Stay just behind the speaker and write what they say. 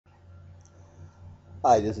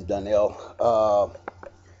Hi, this is Donnell.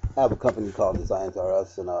 I have a company called Designs R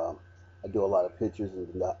Us, and I do a lot of pictures and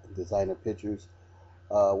designer pictures.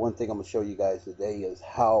 One thing I'm gonna show you guys today is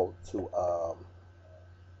how to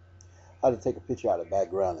take a picture out of the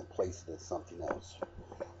background and place it in something else.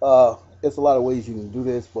 There's a lot of ways you can do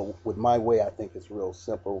this, but with my way, I think it's real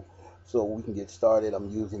simple. So we can get started. I'm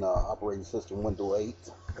using operating system Windows 8.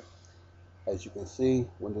 As you can see,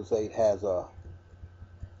 Windows 8 has a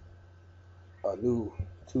new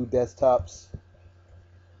two desktops.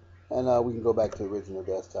 And we can go back to the original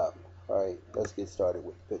desktop. Alright, let's get started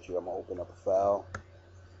with the picture. I'm going to open up a file.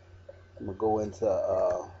 I'm going to go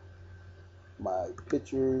into my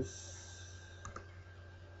pictures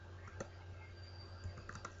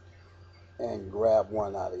and grab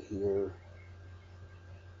one out of here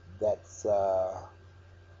that's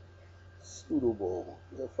suitable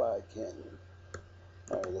if I can.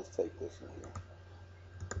 Alright, let's take this one here.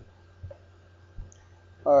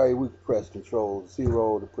 Alright, we can press Control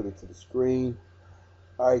 0 to put it to the screen.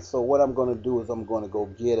 Alright, so what I'm going to do is I'm going to go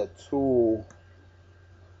get a tool,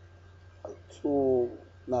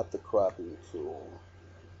 not the cropping tool.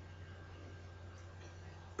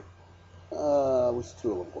 Which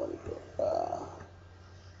tool I'm going to get?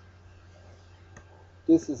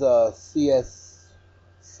 This is a CS6.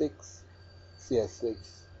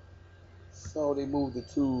 So they move the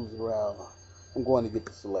tools around. I'm going to get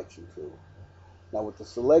the selection tool. Now with the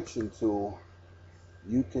selection tool,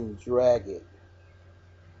 you can drag it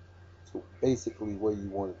to basically where you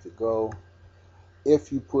want it to go.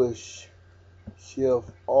 If you push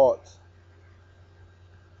Shift Alt,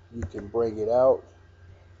 you can bring it out.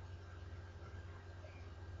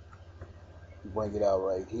 You bring it out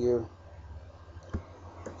right here.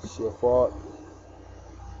 Shift Alt.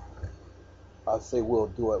 I say we'll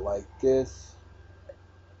do it like this.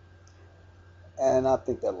 And I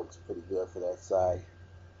think that looks pretty good for that side.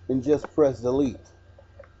 And just press delete.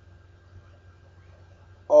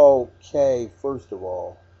 Okay, first of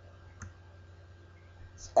all,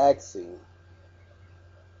 it's axing.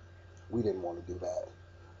 We didn't want to do that.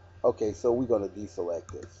 Okay, so we're going to deselect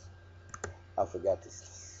this. I forgot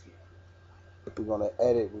this. We're going to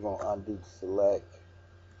edit. We're going to undo select.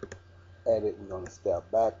 Edit. We're going to step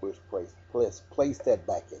backwards. Place that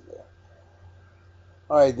back in there.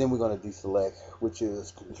 Alright, then we're going to deselect, which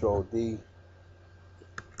is Control D.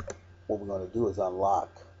 What we're going to do is unlock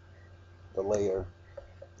the layer.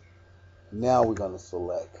 Now we're going to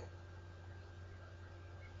select.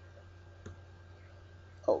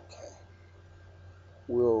 Okay.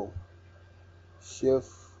 We'll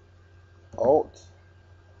Shift Alt.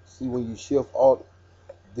 See, when you Shift Alt,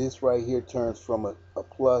 this right here turns from a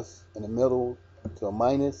plus in the middle to a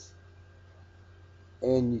minus.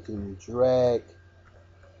 And you can drag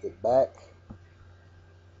it back.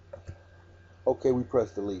 Okay, we press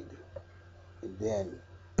delete. And then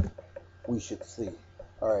we should see.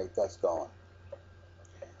 Alright, that's gone.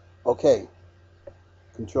 Okay.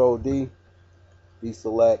 Control D.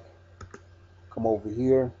 Deselect. Come over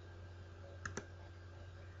here.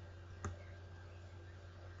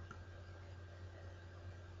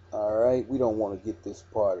 Alright, we don't want to get this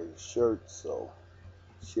part of the shirt, so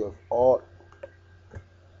Shift Alt.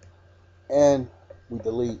 And we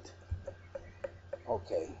delete.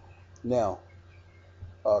 Okay. Now,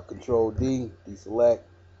 Control D, deselect.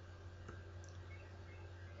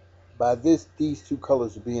 By these two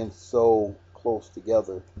colors being so close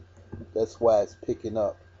together, that's why it's picking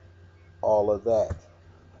up all of that.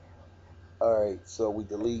 Alright, so we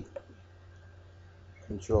delete.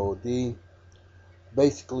 Control D.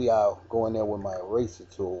 Basically, I'll go in there with my eraser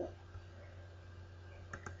tool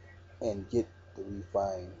and get the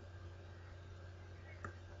refine.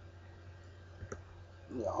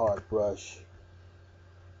 Hard brush.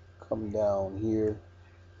 Come down here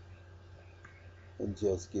and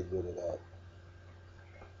just get rid of that.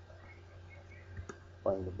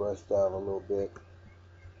 Bring the brush down a little bit.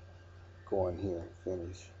 Go in here and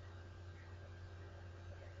finish.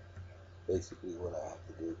 Basically what I have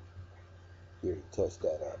to do. Here, touch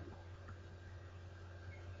that up.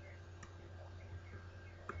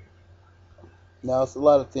 Now, it's a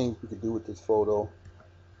lot of things we could do with this photo.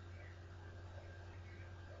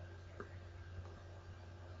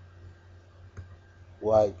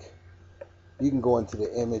 Like, you can go into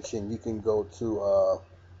the image and you can go to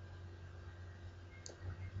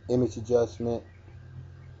image adjustment,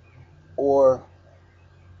 or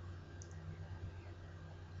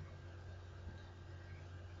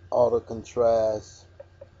auto contrast,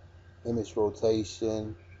 image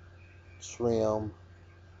rotation, trim,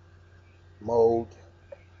 mode.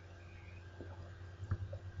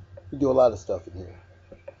 You do a lot of stuff in here.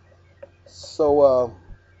 So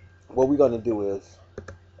what we're going to do is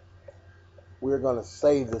we're going to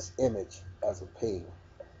save this image as a ping.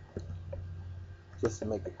 Just to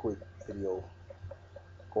make a quick video,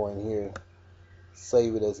 go in here,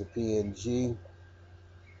 save it as a PNG,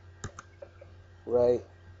 right?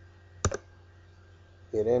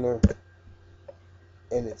 Hit enter,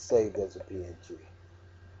 and it's saved as a PNG.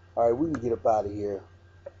 Alright, we can get up out of here.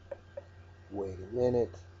 Wait a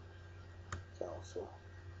minute. Cancel.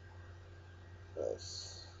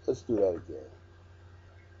 Let's do that again.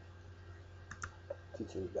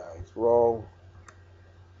 Teaching you guys wrong.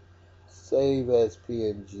 Save as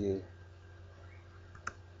PNG.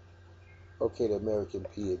 Okay, the American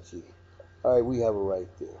PNG. Alright, we have it right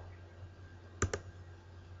there.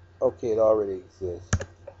 Okay, it already exists.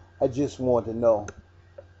 I just want to know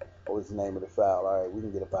what was the name of the file. Alright, we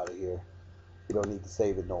can get up out of here. We don't need to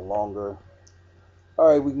save it no longer.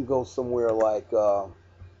 Alright, we can go somewhere like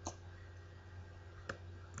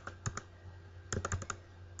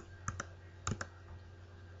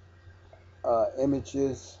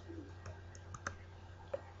images.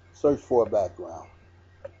 Search for a background.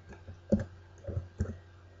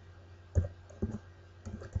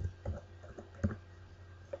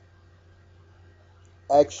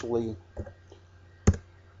 Actually,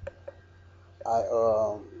 I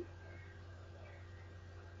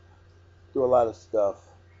do a lot of stuff.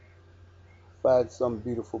 Find some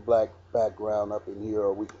beautiful black background up in here,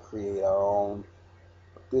 or we can create our own.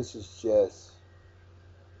 This is just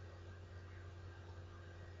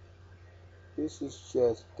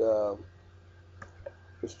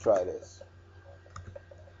let's try this.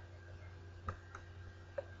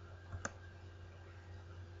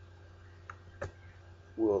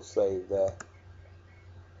 We'll save that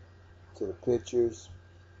to the pictures.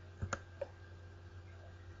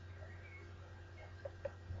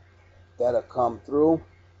 That'll come through.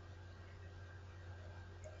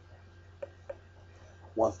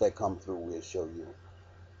 Once that comes through, we'll show you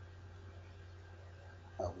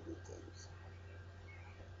how we do things.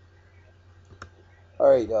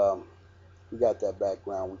 Alright, we got that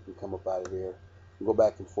background. We can come up out of here. Go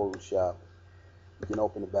back in Photoshop. You can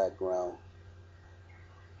open the background.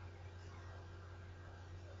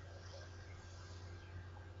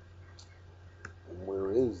 And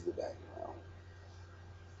where is the background?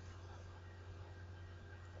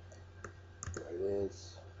 There it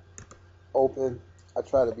is. Open. I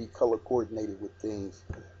try to be color coordinated with things.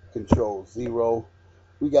 Control 0.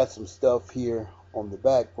 We got some stuff here on the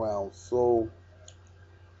background. So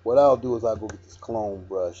what I'll do is I'll go get this clone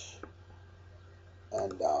brush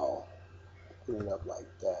and I'll put it up like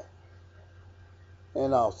that.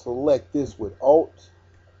 And I'll select this with Alt.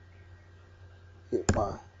 Hit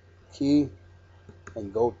my key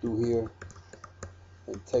and go through here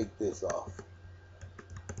and take this off.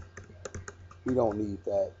 We don't need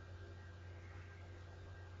that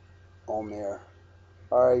on there.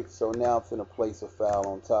 Alright, so now I'm going to place a file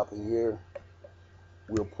on top of here.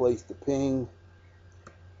 We'll place the ping,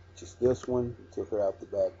 just this one. Took her out the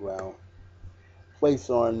background. Place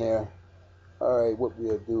on there. Alright, what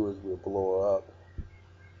we'll do is we'll blow her up.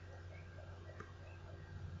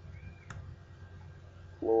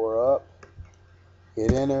 Blow her up.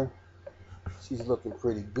 Hit enter. She's looking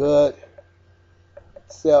pretty good.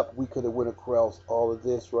 Except we could have went across all of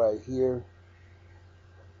this right here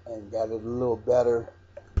and got it a little better.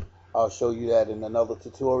 I'll show you that in another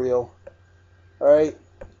tutorial. Alright,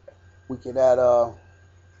 we can add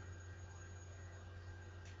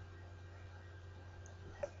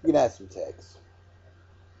some text.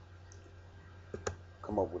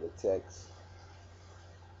 Come up with a text.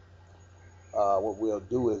 What we'll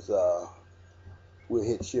do is we'll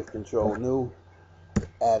hit Shift Control New,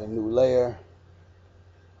 add a new layer,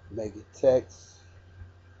 make it text.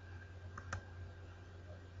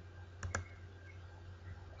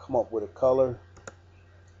 Come up with a color.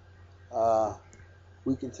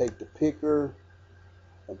 We can take the picker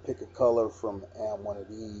and pick a color from one of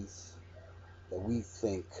these that we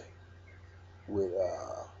think would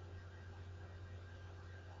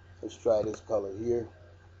let's try this color here.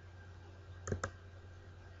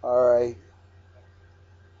 Alright,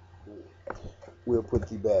 we'll put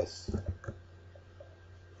the best,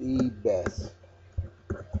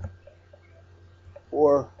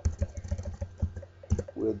 or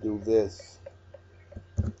we'll do this,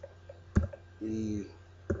 the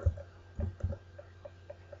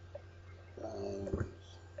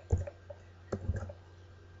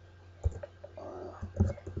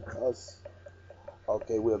us.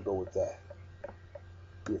 Okay, we'll go with that.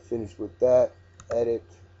 We're finished with that. Edit,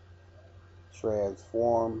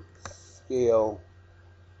 transform, scale,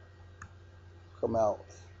 come out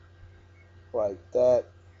like that.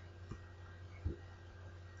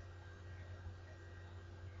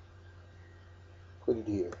 Put it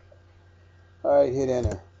here. All right, hit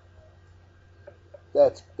enter.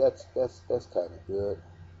 That's kind of good.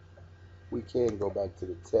 We can go back to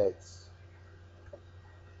the text.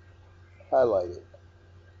 Highlight it.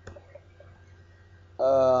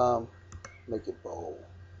 Make it bold.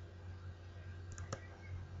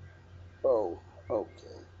 Oh,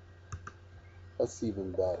 okay. That's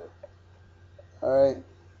even better. All right,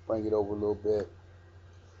 bring it over a little bit.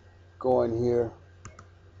 Go in here.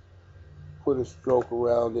 Put a stroke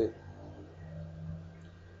around it.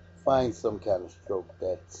 Find some kind of stroke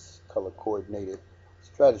that's color coordinated. Let's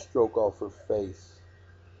try to stroke off her face.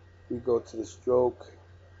 We go to the stroke.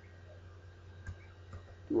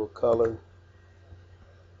 Do a color.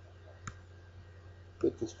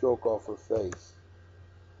 Get the stroke off her face.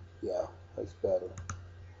 Yeah, that's better.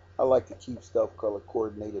 I like to keep stuff color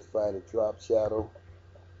coordinated. Find a drop shadow.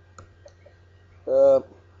 Do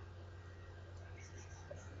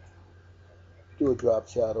a drop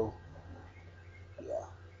shadow. Yeah,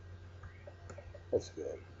 that's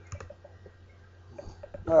good.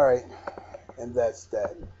 All right, and that's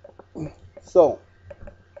that. So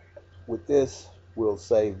with this, we'll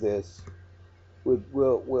save this. We'll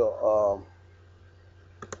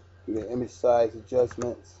do the image size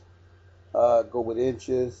adjustments. Go with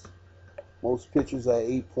inches. Most pictures are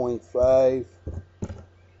 8.5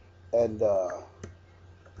 and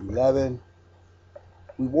 11.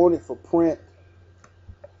 We want it for print.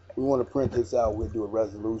 We want to print this out. We'll do a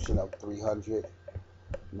resolution of 300.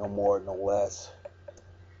 No more, no less.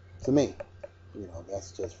 To me, you know,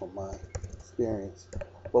 that's just from my experience.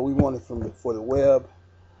 But we want it for the web,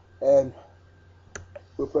 and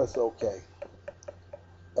we'll press OK.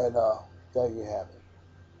 And there you have it.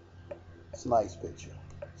 It's a nice picture.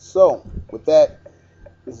 So with that,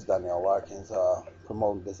 this is Donnell Larkins,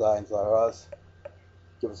 promoting Designs Are Us.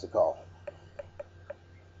 Give us a call.